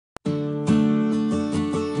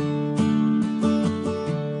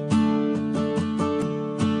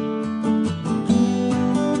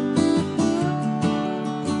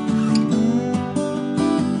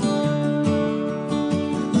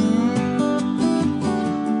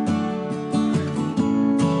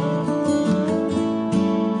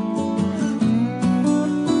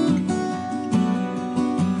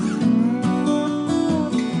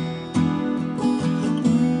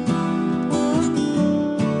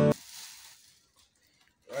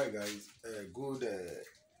Guys, good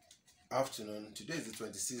afternoon. Today is the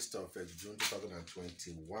 26th of June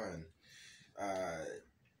 2021.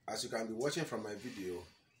 As you can be watching from my video,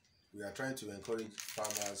 we are trying to encourage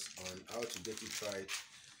farmers on how to get it right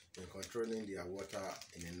in controlling their water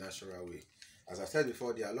in a natural way. As I said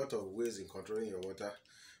before, there are a lot of ways in controlling your water,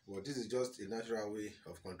 but this is just a natural way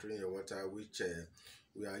of controlling your water, which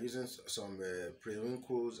we are using some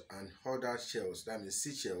periwinkles and other shells, that means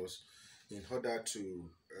seashells, in order to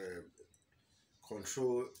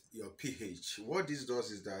control your pH. What this does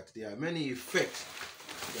is that there are many effects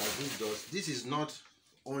that this does. This is not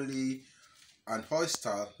only an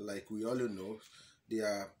oyster like we all know. There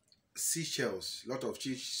are seashells, a lot of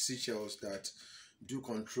seashells that do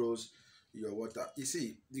controls your water. You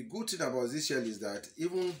see, the good thing about this shell is that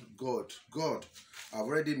even God have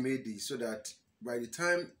already made this so that by the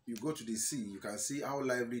time you go to the sea, you can see how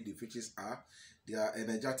lively the fishes are. They are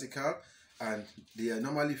energetical and they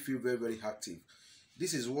normally feel very, very active.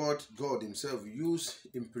 This is what God himself used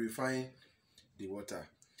in purifying the water.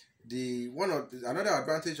 Another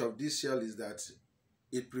advantage of this shell is that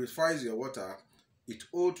it purifies your water. It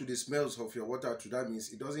holds to the smells of your water too. That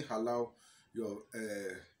means it doesn't allow your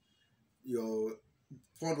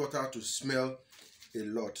pond water to smell a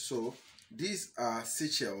lot. So these are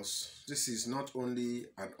seashells. This is not only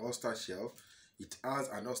an oyster shell. It has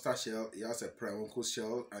an oyster shell, it has a periwinkle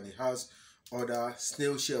shell, and it has other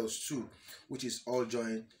snail shells too, which is all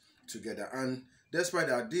joined together. And despite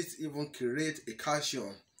that, this even creates a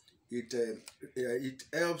calcium. It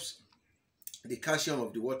helps the calcium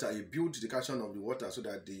of the water. It builds the calcium of the water so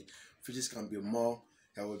that the fishes can be more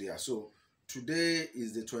healthier. So today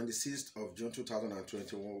is the 26th of June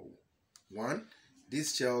 2021.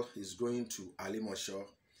 This shell is going to Alimosho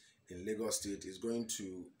in Lagos State. Is going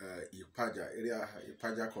to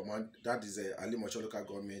Ipaja command, that is a Alimosho local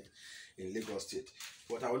government in Lagos State.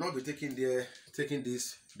 But I will not be taking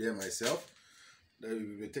this there myself. We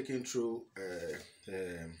will be taking through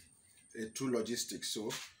through logistics.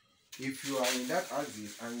 So if you are in that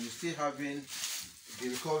axis and you still having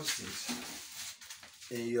difficulties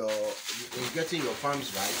in getting your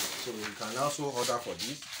farms right, so you can also order for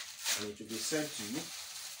this and it will be sent to you.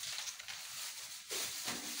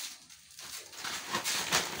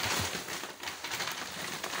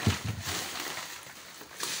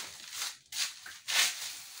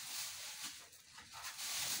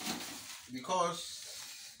 Because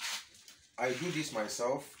I do this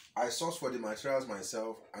myself, I source for the materials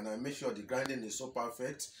myself, and I make sure the grinding is so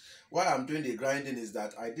perfect. Why I'm doing the grinding is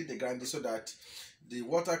that I did the grinding so that the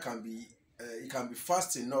water can be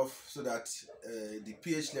fast enough so that the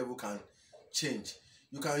pH level can change.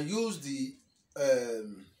 You can use the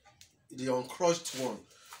uncrushed one,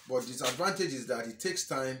 but the disadvantage is that it takes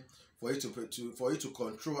time for you to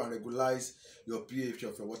control and regularize your pH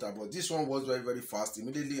of your water. But this one was very, very fast.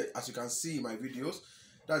 Immediately, as you can see in my videos,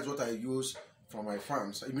 that's what I use from my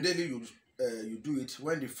farms. Immediately you do it.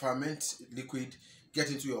 When the ferment liquid get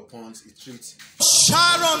into your ponds, it treats.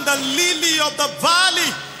 Sharon, the lily of the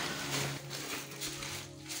valley,